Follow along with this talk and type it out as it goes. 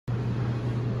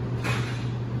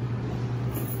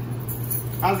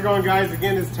How's it going, guys?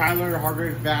 Again, it's Tyler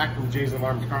Hargrave back from Jay's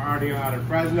Alarms Car Audio out of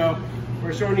Fresno.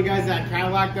 We're showing you guys that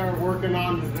Cadillac that we're working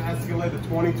on, is the Escalade, the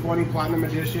 2020 Platinum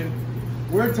Edition.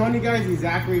 We're telling you guys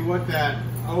exactly what that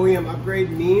OEM upgrade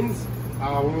means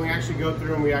when we actually go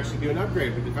through and we actually do an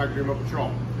upgrade with the factory remote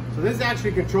control. So this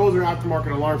actually controls our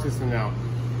aftermarket alarm system now.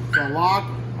 So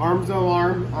lock, arms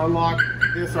alarm, unlock,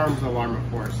 disarms the alarm, of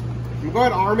course. I'm going to go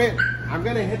ahead and arm it. I'm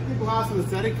going to hit the glass with a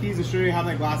set of keys to show you how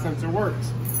that glass sensor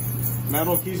works.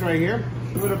 Metal keys right here.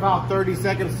 Give it about 30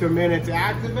 seconds to a minute to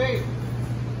activate.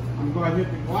 I'm going to go ahead and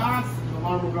hit the glass. The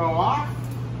alarm will go off.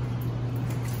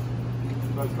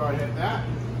 Let's go ahead and hit that.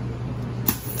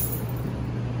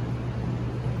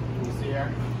 You see here?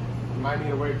 You might need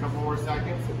to wait a couple more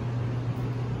seconds.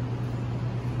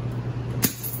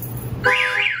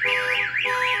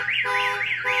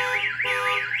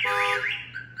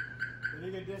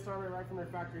 You can disarm it right from your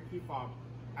factory key fob.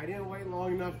 I didn't wait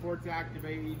long enough for it to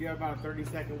activate. You get about a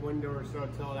 30-second window or so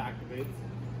until it activates.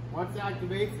 Once it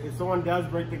activates, if someone does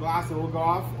break the glass, it will go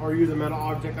off, or use a metal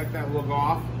object like that, it will go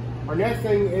off. Our next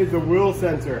thing is the wheel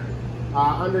sensor,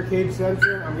 under cage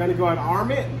sensor. I'm going to go ahead and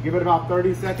arm it. Give it about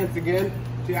 30 seconds again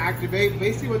to activate.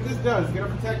 Basically what this does is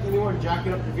going to protect anyone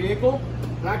jacking up your vehicle.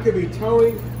 That could be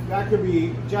towing, that could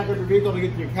be jacking up your vehicle to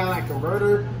get to your Cadillac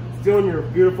converter, stealing your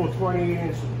beautiful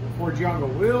 28-inch Ford Giago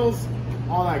wheels,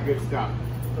 all that good stuff.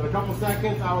 So in a couple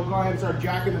seconds, I will go ahead and start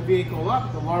jacking the vehicle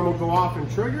up. The alarm will go off and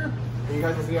trigger, and you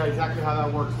guys will see exactly how that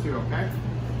works too, okay?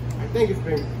 I think it's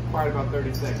been quite about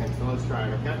 30 seconds, so let's try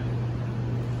it, okay?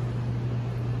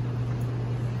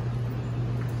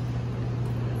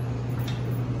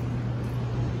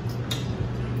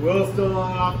 Wheel's still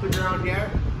not off the ground yet.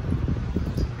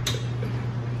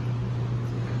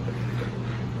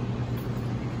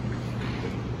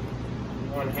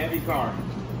 One heavy car.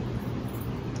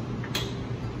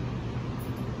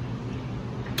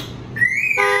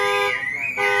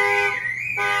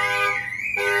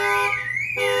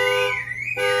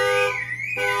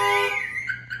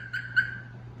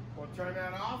 We'll turn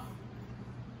that off.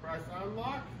 Press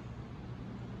unlock.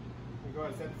 We'll go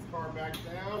ahead and set this car back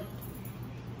down.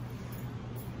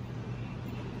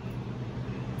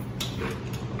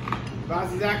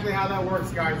 That's exactly how that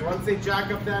works, guys. Once they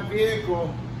jack up that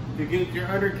vehicle to get your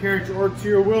undercarriage or to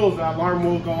your wheels, that alarm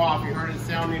will go off. You heard it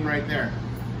sounding right there.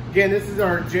 Again, this is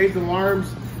our Jay's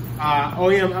Alarms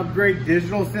OEM upgrade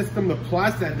digital system, the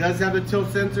Plus, that does have the tilt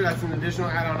sensor. That's an additional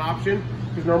add-on option,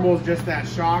 because normal is just that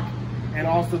shock and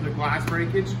also the glass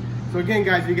breakage. So again,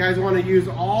 guys, if you guys want to use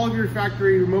all of your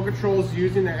factory remote controls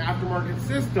using the aftermarket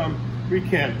system, we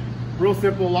can. Real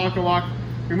simple, lock, unlock.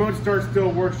 Remote start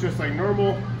still works just like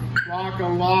normal. Lock,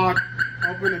 unlock,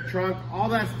 open the trunk, all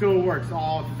that still works,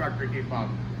 all with the factory key fob.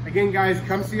 Again, guys,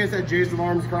 come see us at Jay's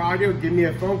Alarms Car Audio. Give me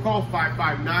a phone call,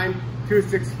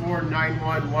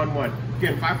 559-264-9111.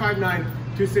 Again,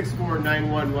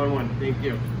 559-264-9111. Thank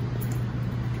you.